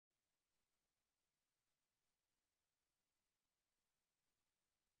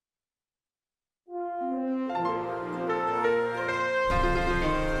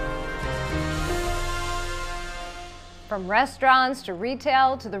From restaurants to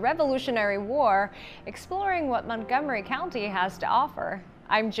retail to the Revolutionary War, exploring what Montgomery County has to offer.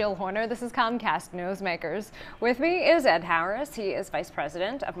 I'm Jill Horner. This is Comcast Newsmakers. With me is Ed Harris. He is Vice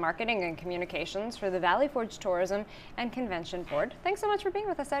President of Marketing and Communications for the Valley Forge Tourism and Convention Board. Thanks so much for being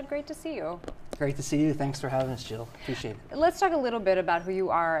with us, Ed. Great to see you. Great to see you. Thanks for having us, Jill. Appreciate it. Let's talk a little bit about who you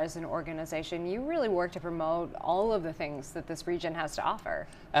are as an organization. You really work to promote all of the things that this region has to offer.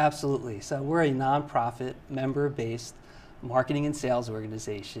 Absolutely. So we're a nonprofit, member-based marketing and sales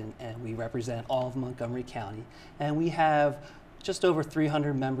organization, and we represent all of Montgomery County. And we have just over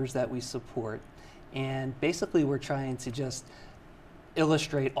 300 members that we support. And basically we're trying to just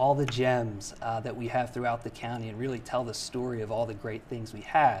illustrate all the gems that we have throughout the county and really tell the story of all the great things we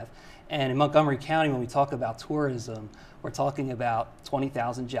have. And in Montgomery County, when we talk about tourism, we're talking about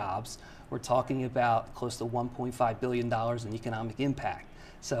 20,000 jobs. We're talking about close to $1.5 billion in economic impact.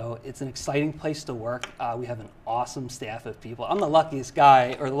 So it's an exciting place to work. We have an awesome staff of people. I'm the luckiest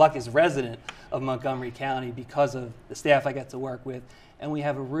guy, or the luckiest resident of Montgomery County because of the staff I get to work with. And we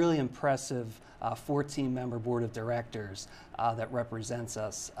have a really impressive 14-member board of directors that represents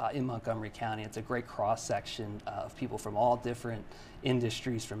us in Montgomery County. It's a great cross-section of people from all different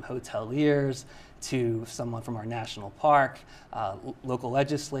industries, from hoteliers to someone from our national park, local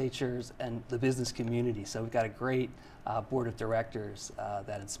legislatures, and the business community. So we've got a great board of directors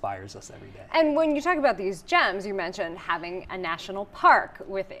that inspires us every day. And when you talk about these gems, you mentioned having a national park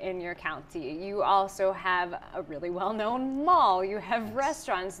within your county. You also have a really well-known mall. You have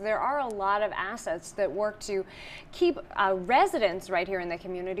restaurants. There are a lot of assets that work to keep residents right here in the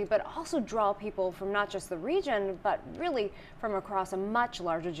community, but also draw people from not just the region, but really from across a much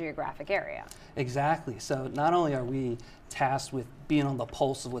larger geographic area. Exactly. So not only are we tasked with being on the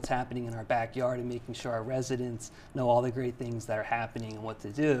pulse of what's happening in our backyard and making sure our residents know all the great things that are happening and what to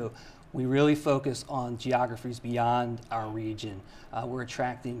do, we really focus on geographies beyond our region. We're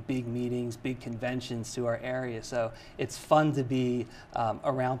attracting big meetings, big conventions to our area, so it's fun to be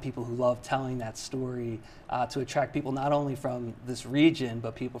around people who love telling that story, to attract people not only from this region,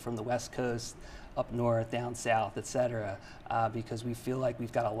 but people from the West Coast, up north, down south, etc., because we feel like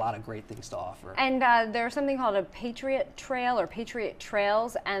we've got a lot of great things to offer. And there's something called a Patriot Trail or Patriot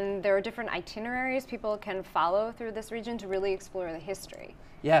Trails, and there are different itineraries people can follow through this region to really explore the history.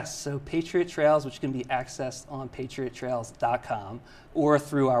 Yes, so Patriot Trails, which can be accessed on patriottrails.com or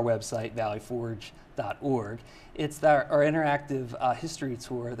through our website, valleyforge.org. It's our interactive history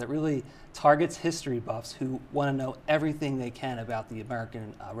tour that really targets history buffs who want to know everything they can about the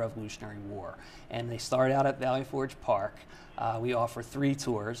American Revolutionary War. And they start out at Valley Forge Park. We offer 3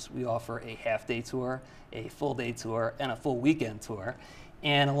 tours. We offer a half-day tour, a full-day tour, and a full weekend tour.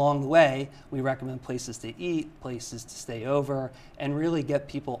 And along the way, we recommend places to eat, places to stay over, and really get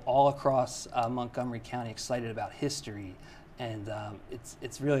people all across Montgomery County excited about history. And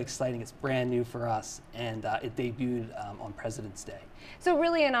it's really exciting. It's brand new for us, and it debuted on President's Day. So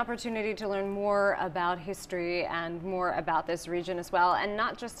really an opportunity to learn more about history and more about this region as well, and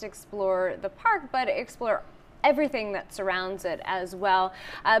not just explore the park, but explore everything that surrounds it as well.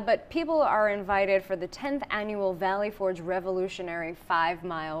 But people are invited for the 10th annual Valley Forge Revolutionary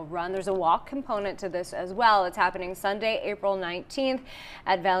 5-mile run. There's a walk component to this as well. It's happening Sunday, April 19th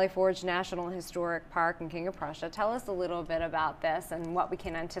at Valley Forge National Historic Park in King of Prussia. Tell us a little bit about this and what we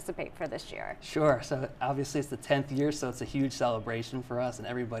can anticipate for this year. Sure. So obviously it's the 10th year, so it's a huge celebration for us, and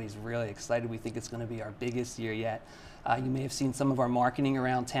everybody's really excited. We think it's going to be our biggest year yet. You may have seen some of our marketing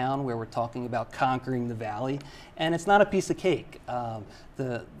around town where we're talking about conquering the valley, and it's not a piece of cake.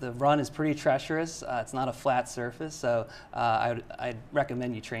 The run is pretty treacherous. It's not a flat surface, so I'd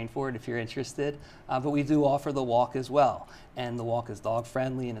recommend you train for it if you're interested. But we do offer the walk as well, and the walk is dog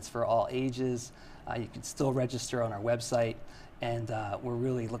friendly and it's for all ages. You can still register on our website. And we're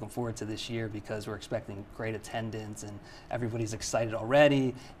really looking forward to this year because we're expecting great attendance and everybody's excited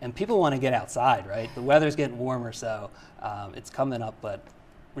already. And people want to get outside, right? The weather's getting warmer, so it's coming up, but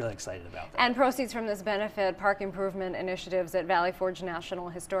really excited about that. And proceeds from this benefit park improvement initiatives at Valley Forge National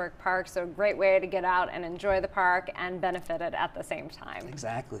Historic Park. So great way to get out and enjoy the park and benefit it at the same time.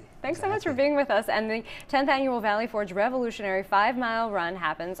 Exactly. Thanks so much for being with us. And the 10th annual Valley Forge Revolutionary 5-mile run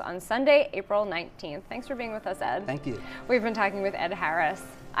happens on Sunday, April 19th. Thanks for being with us, Ed. Thank you. We've been talking with Ed Harris.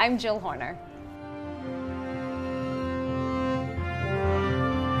 I'm Jill Horner.